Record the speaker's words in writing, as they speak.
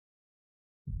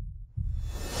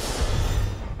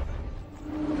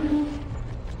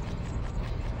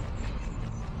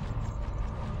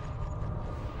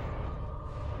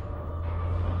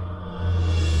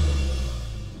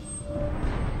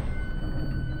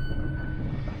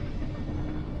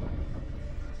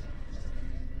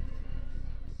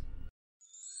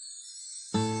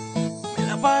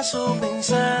paso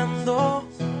pensando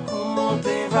cómo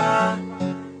te va.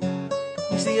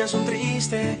 Mis días son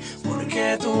tristes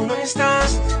porque tú no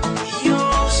estás. Y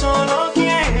yo solo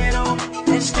quiero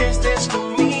es que estés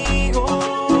conmigo.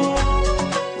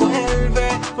 Vuelve,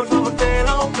 por favor te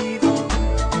lo pido.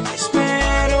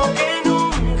 Espero que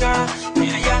nunca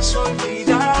me hayas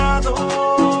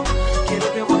olvidado.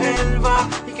 Quiero que vuelva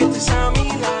y que estés a mi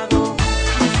lado.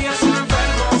 Mis días son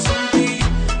enfermos sin ti.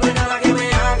 No hay nada que me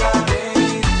haga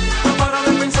reír. No paro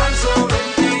de pensar sobre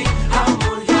ti.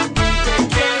 Amor, yo a ti te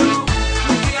quiero.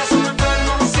 Mis días son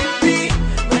enfermos sin ti.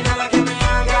 No hay nada que me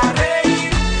haga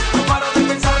reír. No paro de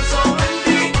pensar sobre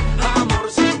ti. Amor,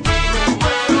 sin ti me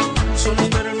muero. Solo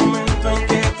espero el momento en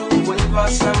que tú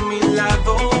vuelvas a mi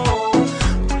lado.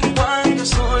 Porque cuando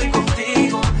estoy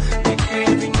contigo me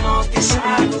quedo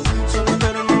hipnotizado. Solo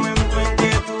espero el momento en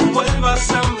que tú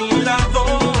vuelvas a mi lado.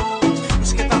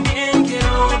 Es que también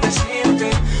quiero decirte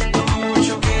lo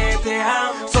mucho que te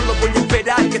amo. Solo voy a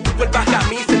esperar que tú vuelvas a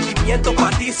mí. Sentimientos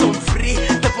para ti son free.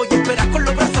 Te voy a esperar con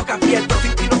los brazos abiertos.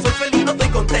 Sin ti no soy feliz, no estoy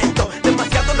contento.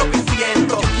 Demasiado lo que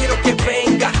siento. Yo quiero que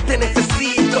vengas, te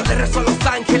necesito. Le rezo a los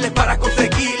ángeles para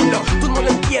conseguirlo. Tú no lo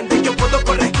entiendes, yo puedo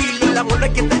corregirlo. El amor no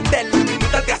hay que entenderlo,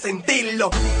 limítate a sentirlo.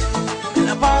 Me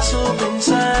la paso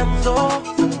pensando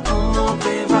cómo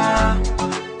te va.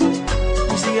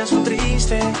 Mis días son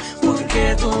tristes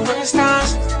porque tú no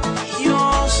estás. Y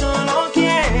yo solo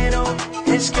quiero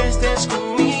es que estés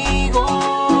conmigo.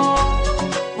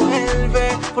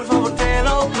 Vuelve, por favor te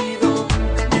lo pido.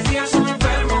 Mis días son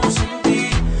enfermos sin ti.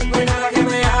 No hay nada que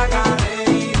me haga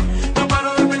reír. No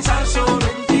paro de pensar sobre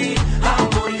ti.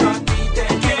 Amor, yo a ti te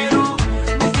quiero.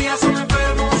 Mis días son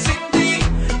enfermos sin ti.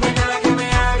 No hay nada que me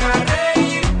haga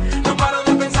reír. No paro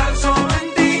de pensar sobre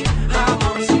ti.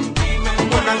 Amor, sin ti me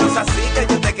muero. Una cosa así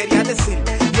que yo te quería decir.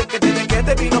 Y es que desde que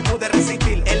te vi no pude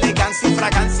resistir. Elegancia y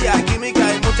fragancia,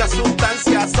 química y muchas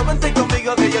sustancias. Solo vente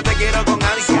conmigo que yo te quiero con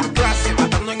ansia. Clase,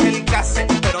 matando en el case.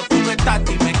 Pero tú no estás,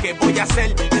 dime qué voy a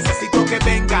hacer. Necesito que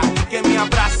venga y que me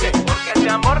abrace. Porque este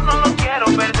amor no lo quiero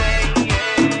perder.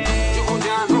 Yo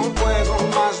ya no puedo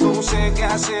más, no sé qué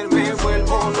hacer, me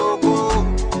vuelvo loco.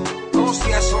 Los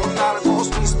días son largos,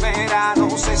 mis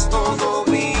veranos es todo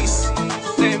gris.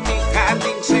 De mi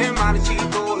jardín se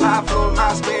marchitó la flor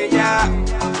más bella.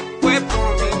 Fue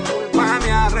por mi culpa,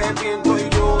 me arrepiento y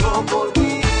lloro por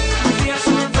ti. Mis días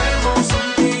son enfermos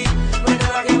sin ti. No hay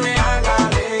nada que me haga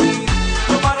reír.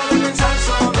 No paro de pensar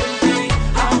sobre ti.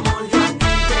 Amor, yo a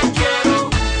ti te quiero.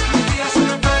 Mis días son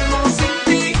enfermos sin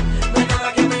ti. No hay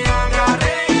nada que me haga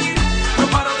reír. No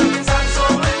paro de pensar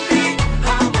sobre ti.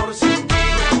 Amor, sin ti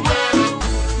me muero.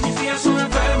 Mis días son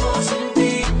enfermos sin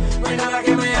ti. No hay nada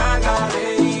que me haga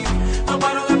reír. No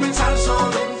paro de pensar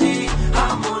sobre ti.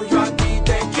 Amor, yo a ti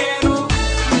te quiero.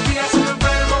 Mis días son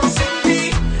enfermos sin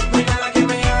ti. No hay nada que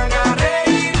me haga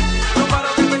reír. No paro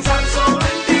de pensar sobre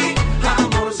ti.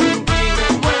 Amor, sin ti me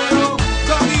muero.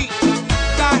 Doggy,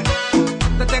 Dar,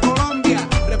 desde Colombia,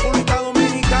 República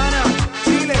Dominicana,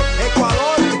 Chile,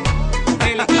 Ecuador,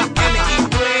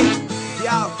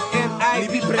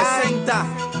 Libby presenta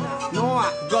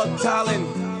Noah, Got Talent.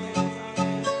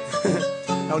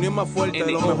 La unión más fuerte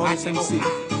de los mejores MC.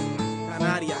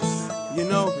 Canarias, you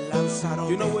know,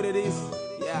 Lanzarote. You know what it is,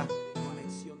 yeah.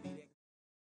 Conexión directa.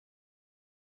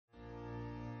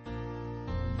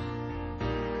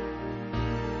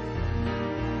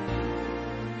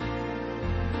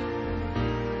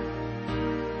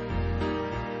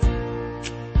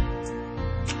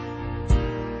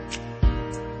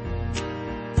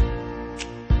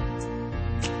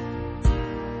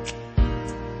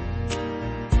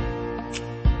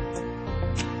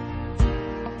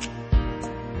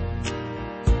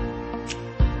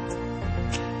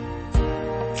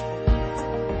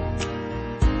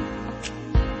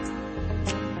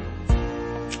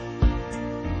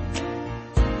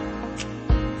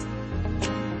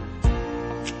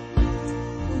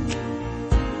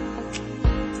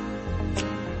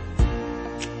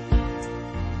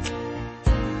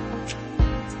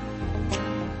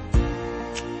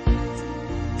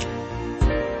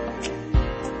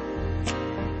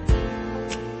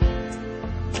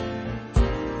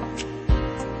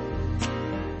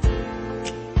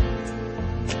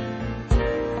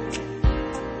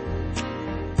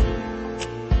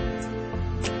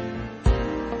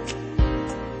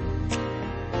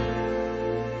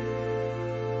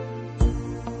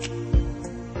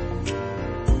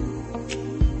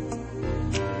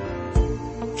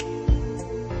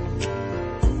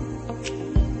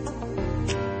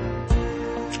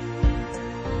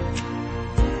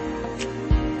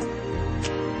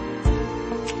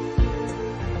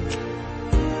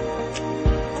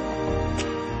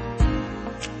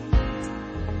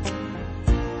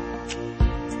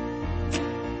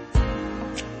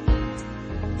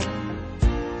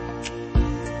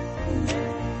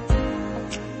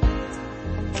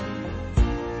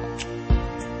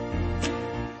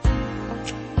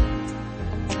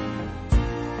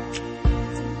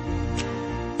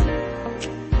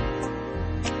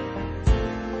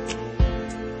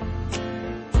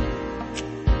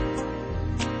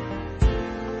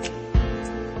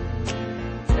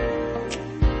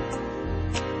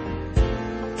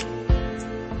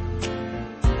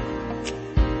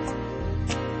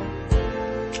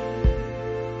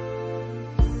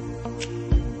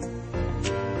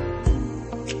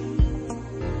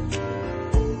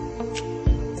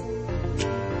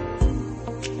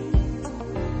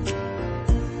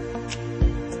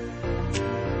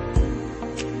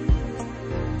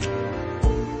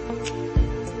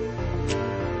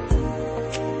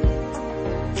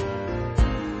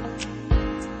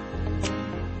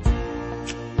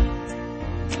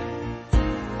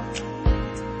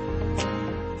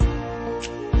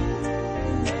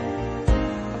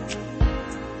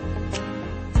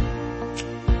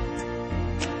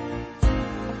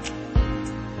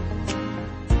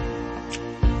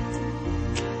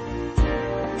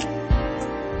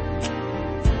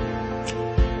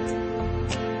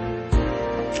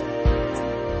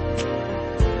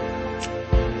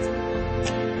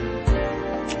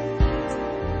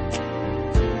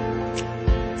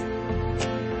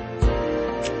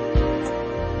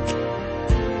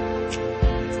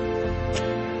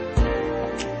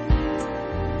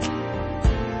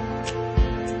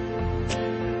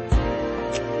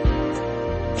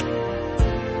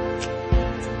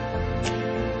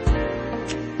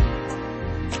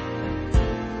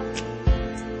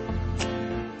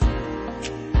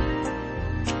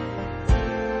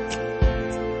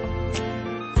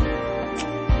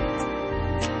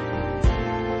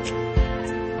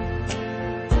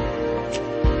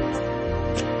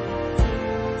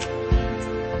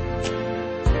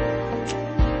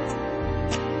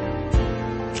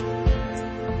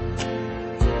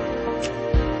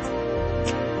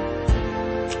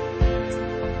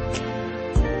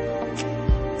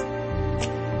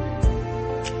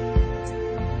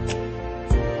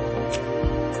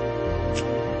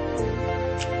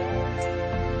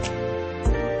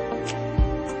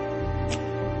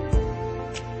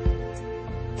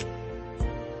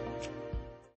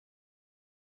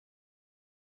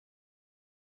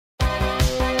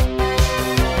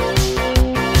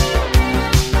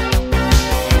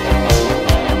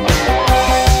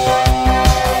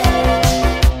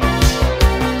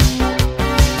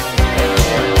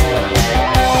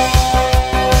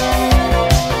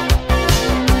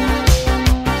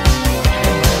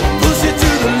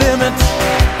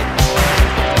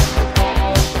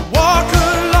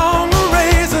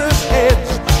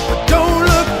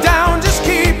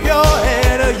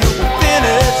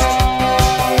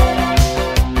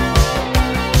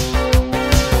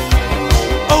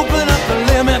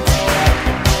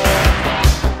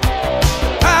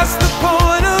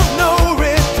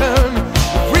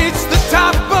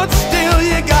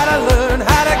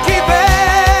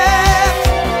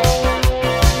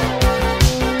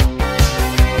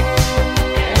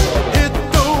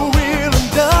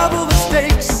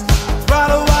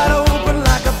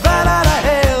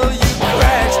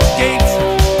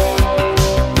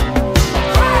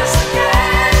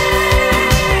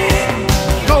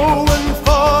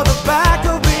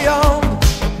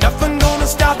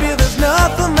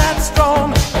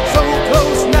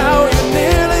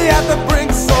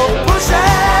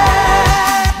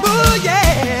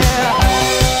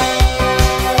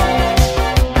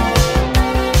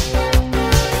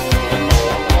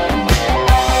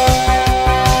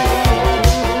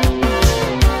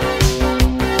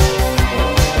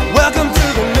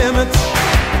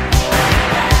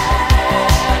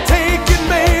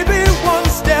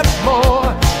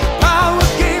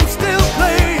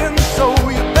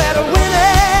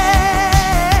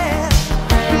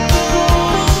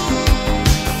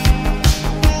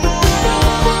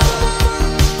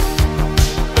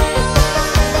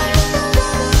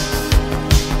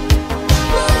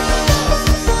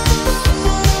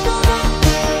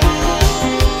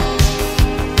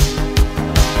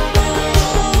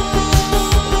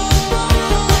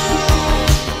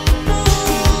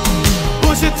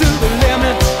 je te